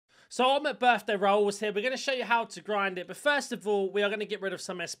So Ultimate Birthday Raul's here. We're going to show you how to grind it. But first of all, we are going to get rid of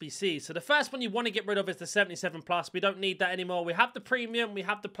some SBCs. So the first one you want to get rid of is the 77 plus. We don't need that anymore. We have the premium, we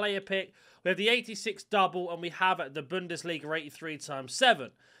have the player pick, we have the 86 double, and we have the Bundesliga 83 times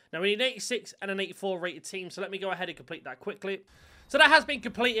 7. Now we need an 86 and an 84 rated team. So let me go ahead and complete that quickly. So that has been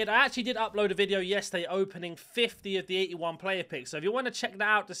completed. I actually did upload a video yesterday opening 50 of the 81 player picks. So if you want to check that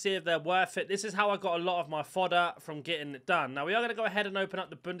out to see if they're worth it, this is how I got a lot of my fodder from getting it done. Now we are going to go ahead and open up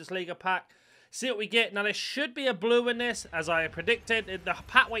the Bundesliga pack, see what we get. Now there should be a blue in this, as I predicted. The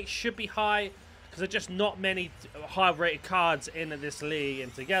pack weight should be high because there's just not many high rated cards in this league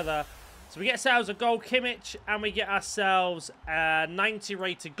and together. So we get ourselves a gold Kimmich and we get ourselves a 90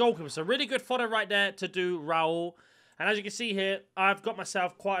 rated goalkeeper. So really good fodder right there to do Raul. And as you can see here, I've got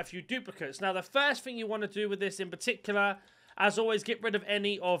myself quite a few duplicates. Now, the first thing you want to do with this in particular, as always, get rid of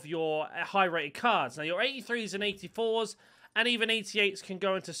any of your high-rated cards. Now, your 83s and 84s and even 88s can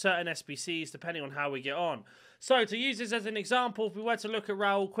go into certain SBCs depending on how we get on. So, to use this as an example, if we were to look at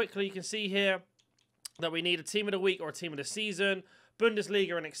Raul quickly, you can see here that we need a team of the week or a team of the season,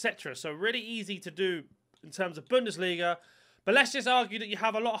 Bundesliga, and etc. So, really easy to do in terms of Bundesliga. But let's just argue that you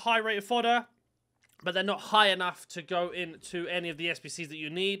have a lot of high-rated fodder, but they're not high enough to go into any of the SBCs that you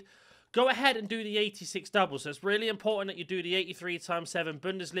need. Go ahead and do the 86 double. So it's really important that you do the 83 times 7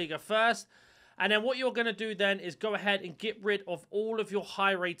 Bundesliga first. And then what you're going to do then is go ahead and get rid of all of your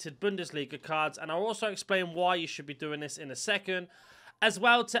high-rated Bundesliga cards. And I'll also explain why you should be doing this in a second. As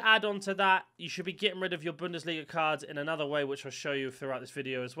well, to add on to that, you should be getting rid of your Bundesliga cards in another way, which I'll show you throughout this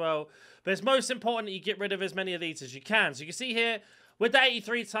video as well. But it's most important that you get rid of as many of these as you can. So you can see here, with the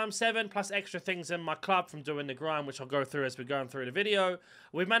 83 times 7 plus extra things in my club from doing the grind, which I'll go through as we're going through the video,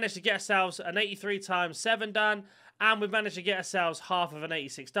 we've managed to get ourselves an 83 times 7 done, and we've managed to get ourselves half of an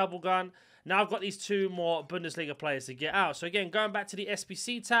 86 double gun. Now I've got these 2 more Bundesliga players to get out. So again, going back to the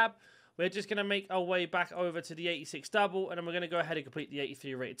SBC tab, we're just going to make our way back over to the 86 double, and then we're going to go ahead and complete the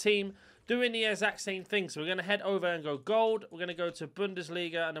 83 rated team, doing the exact same thing. So we're going to head over and go gold, we're going to go to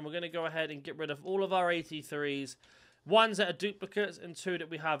Bundesliga, and then we're going to go ahead and get rid of all of our 83s, ones that are duplicates and 2 that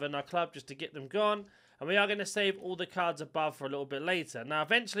we have in our club just to get them gone. And we are going to save all the cards above for a little bit later. Now,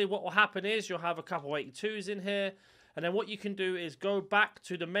 eventually what will happen is you'll have a couple 82s in here. And then what you can do is go back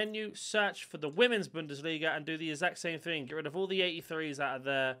to the menu, search for the Women's Bundesliga and do the exact same thing. Get rid of all the 83s out of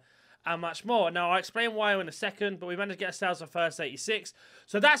there and much more. Now, I'll explain why in a second, but we managed to get ourselves our first 86.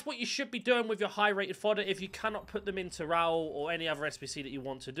 So that's what you should be doing with your high-rated fodder if you cannot put them into Raul or any other SBC that you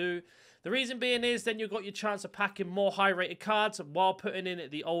want to do. The reason being is then you've got your chance of packing more high-rated cards while putting in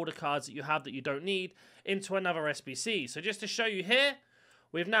the older cards that you have that you don't need into another SBC. So just to show you here,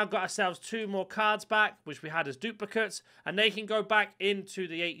 we've now got ourselves 2 more cards back, which we had as duplicates, and they can go back into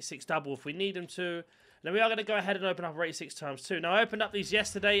the 86 double if we need them to. Now we are going to go ahead and open up 86 times 2. Now I opened up these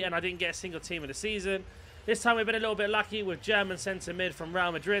yesterday and I didn't get a single team of the season. This time we've been a little bit lucky with German centre mid from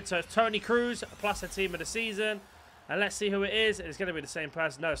Real Madrid. So it's Toni Kroos plus a team of the season. And let's see who it is. It's going to be the same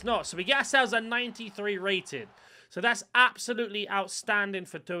person. No, it's not. So we get ourselves a 93 rated. So that's absolutely outstanding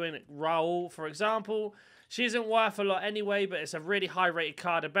for doing Raul, for example. She isn't worth a lot anyway, but it's a really high rated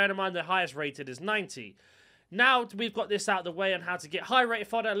card. And bear in mind the highest rated is 90. Now we've got this out of the way on how to get high rated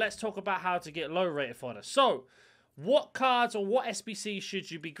fodder, let's talk about how to get low rated fodder. So, what cards or what SBC should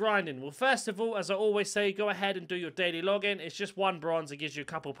you be grinding? Well, first of all, as I always say, go ahead and do your daily login. It's just 1 bronze. It gives you a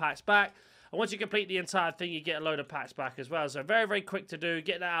couple packs back. And once you complete the entire thing, you get a load of packs back as well. So very, very quick to do.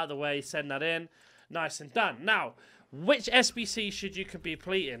 Get that out of the way. Send that in. Nice and done. Now, which SBC should you be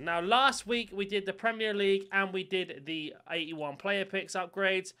completing? Now, last week we did the Premier League and we did the 81 player picks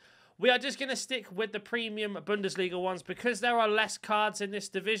upgrades. We are just going to stick with the premium Bundesliga ones because there are less cards in this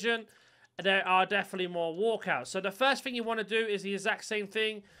division. There are definitely more walkouts. So the first thing you want to do is the exact same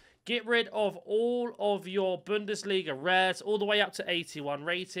thing. Get rid of all of your Bundesliga rares all the way up to 81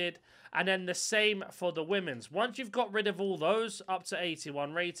 rated. And then the same for the women's. Once you've got rid of all those up to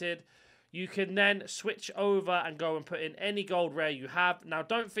 81 rated, you can then switch over and go and put in any gold rare you have. Now,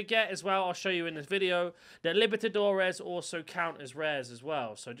 don't forget as well, I'll show you in this video, that Libertadores also count as rares as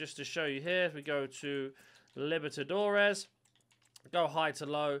well. So just to show you here, we go to Libertadores, go high to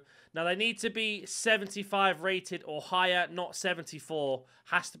low. Now, they need to be 75 rated or higher, not 74.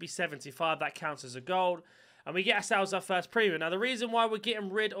 Has to be 75. That counts as a gold. And we get ourselves our first premium. Now, the reason why we're getting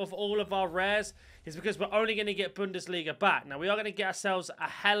rid of all of our rares is because we're only going to get Bundesliga back. Now, we are going to get ourselves a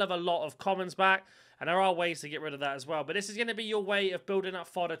hell of a lot of commons back, and there are ways to get rid of that as well. But this is going to be your way of building up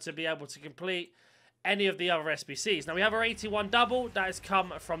fodder to be able to complete any of the other SBCs. Now, we have our 81 double. That has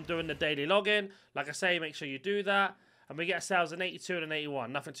come from doing the daily login. Like I say, make sure you do that. And we get ourselves an 82 and an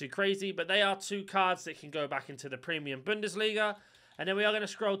 81. Nothing too crazy, but they are 2 cards that can go back into the premium Bundesliga. And then we are going to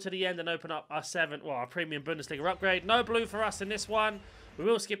scroll to the end and open up our premium Bundesliga upgrade. No blue for us in this one. We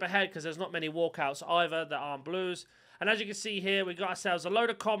will skip ahead because there's not many walkouts either that aren't blues. And as you can see here, we got ourselves a load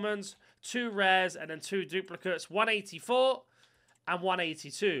of commons, 2 rares, and then 2 duplicates, 184 and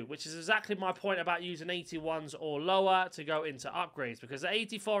 182, which is exactly my point about using 81s or lower to go into upgrades, because the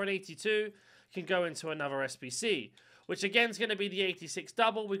 84 and 82 can go into another SBC, which again is going to be the 86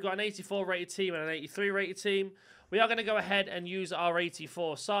 double. We've got an 84 rated team and an 83 rated team. We are going to go ahead and use our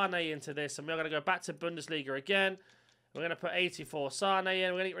 84 Sane into this, and we're going to go back to Bundesliga again. We're going to put 84 Sane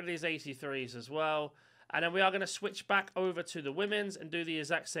in. We're going to get rid of these 83s as well. And then we are going to switch back over to the women's and do the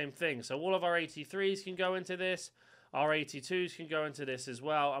exact same thing. So all of our 83s can go into this. Our 82s can go into this as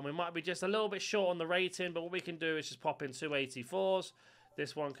well. And we might be just a little bit short on the rating, but what we can do is just pop in 2 84s.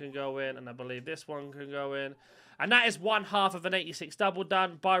 This one can go in, and I believe this one can go in. And that is 1/2 of an 86 double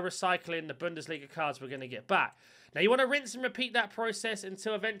done by recycling the Bundesliga cards we're going to get back. Now, you want to rinse and repeat that process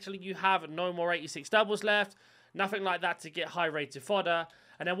until eventually you have no more 86 doubles left. Nothing like that to get high-rated fodder.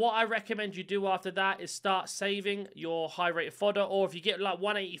 And then what I recommend you do after that is start saving your high-rated fodder. Or if you get like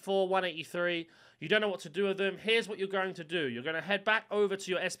 184, 183, you don't know what to do with them, here's what you're going to do. You're going to head back over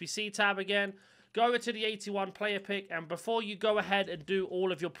to your SBC tab again. Go over to the 81 player pick. And before you go ahead and do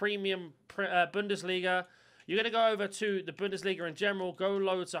all of your premium Bundesliga, you're going to go over to the Bundesliga in general, go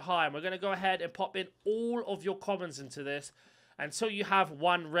low to high. And we're going to go ahead and pop in all of your commons into this until you have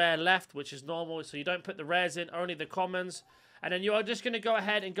 1 rare left, which is normal. So you don't put the rares in, only the commons. And then you are just going to go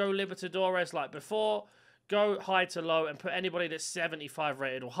ahead and go Libertadores like before. Go high to low and put anybody that's 75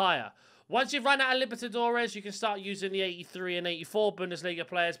 rated or higher. Once you've run out of Libertadores, you can start using the 83 and 84 Bundesliga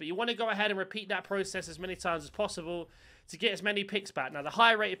players. But you want to go ahead and repeat that process as many times as possible to get as many picks back. Now, the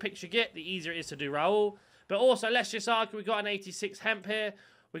higher rated picks you get, the easier it is to do Raul. But also, let's just argue we got an 86 hemp here.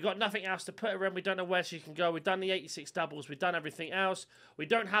 We got nothing else to put her in. We don't know where she can go. We've done the 86 doubles. We've done everything else. We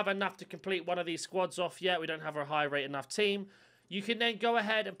don't have enough to complete one of these squads off yet. We don't have a high rate enough team. You can then go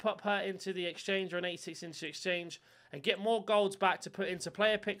ahead and pop her into the exchange or an 86 into exchange and get more golds back to put into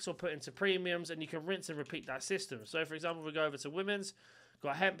player picks or put into premiums, and you can rinse and repeat that system. So, for example, we go over to women's.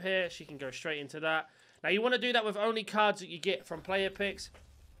 Got hemp here. She can go straight into that. Now, you want to do that with only cards that you get from player picks.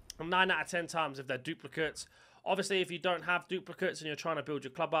 9 out of 10 times if they're duplicates. Obviously, if you don't have duplicates and you're trying to build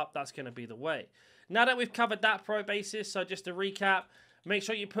your club up, that's going to be the way. Now that we've covered that pro basis, so just to recap, make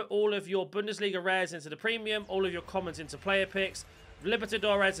sure you put all of your Bundesliga rares into the premium, all of your commons into player picks,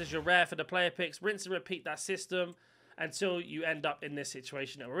 Libertadores as your rare for the player picks, rinse and repeat that system until you end up in this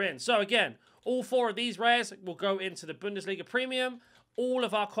situation that we're in. So again, all 4 of these rares will go into the Bundesliga premium, all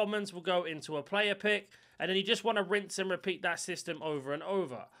of our commons will go into a player pick, and then you just want to rinse and repeat that system over and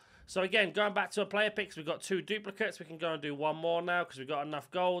over. So again, going back to our player picks, we've got 2 duplicates. We can go and do 1 more now because we've got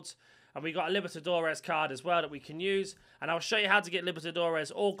enough golds. And we got a Libertadores card as well that we can use. And I'll show you how to get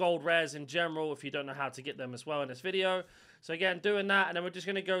Libertadores or gold rares in general if you don't know how to get them as well in this video. So again, doing that, and then we're just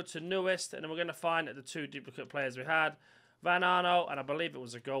going to go to newest, and then we're going to find the 2 duplicate players we had. Van Arno, and I believe it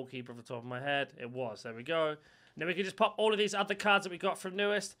was a goalkeeper off the top of my head. It was. There we go. And then we can just pop all of these other cards that we got from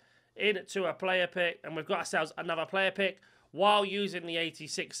newest into a player pick, and we've got ourselves another player pick, while using the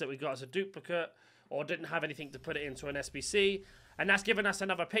 86 that we got as a duplicate, or didn't have anything to put it into an SBC. And that's given us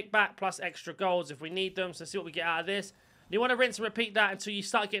another pick back, plus extra golds if we need them. So see what we get out of this. And you want to rinse and repeat that until you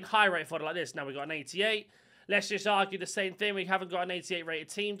start getting high rate fodder like this. Now we've got an 88. Let's just argue the same thing. We haven't got an 88 rated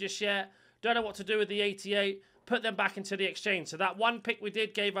team just yet. Don't know what to do with the 88. Put them back into the exchange. So that 1 pick we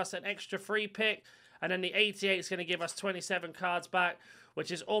did gave us an extra free pick. And then the 88 is going to give us 27 cards back,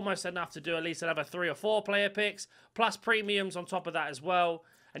 which is almost enough to do at least another 3 or 4 player picks, plus premiums on top of that as well.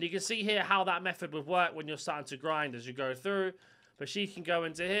 And you can see here how that method would work when you're starting to grind as you go through. But she can go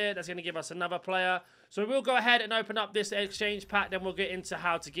into here. That's going to give us another player. So we'll go ahead and open up this exchange pack. Then we'll get into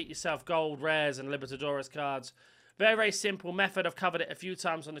how to get yourself gold, rares, and Libertadores cards. Very, very simple method. I've covered it a few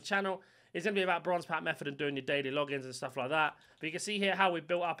times on the channel. It's going to be about bronze pack method and doing your daily logins and stuff like that. But you can see here how we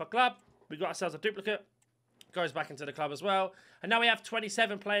built up a club. We got ourselves a duplicate. Goes back into the club as well. And now we have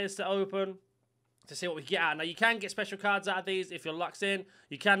 27 players to open to see what we get out. Now, you can get special cards out of these if your luck's in.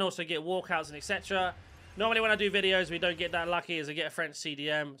 You can also get walkouts and etc. Normally, when I do videos, we don't get that lucky as I get a French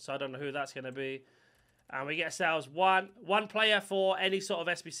CDM, so I don't know who that's going to be. And we get ourselves one player for any sort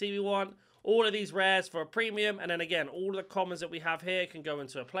of SBC we want. All of these rares for a premium. And then again, all of the commons that we have here can go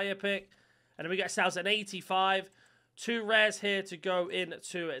into a player pick. And then we get ourselves an 85. 2 rares here to go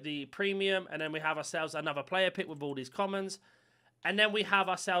into the premium, and then we have ourselves another player pick with all these commons. And then we have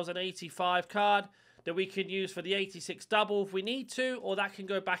ourselves an 85 card that we can use for the 86 double if we need to, or that can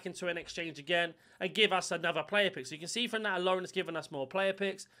go back into an exchange again and give us another player pick. So you can see from that alone it's given us more player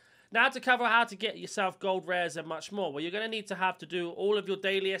picks. Now to cover how to get yourself gold rares and much more. Well, you're going to need to have to do all of your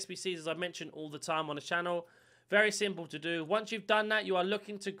daily SBCs, as I mentioned all the time on the channel. Very simple to do. Once you've done that, you are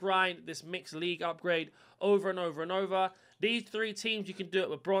looking to grind this mixed league upgrade over and over and over. These 3 teams, you can do it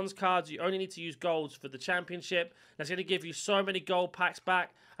with bronze cards. You only need to use golds for the championship. That's going to give you so many gold packs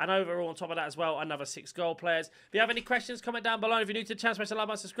back. And overall, on top of that as well, another 6 gold players. If you have any questions, comment down below. If you're new to the channel, smash the like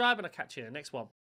button, subscribe, and I'll catch you in the next one.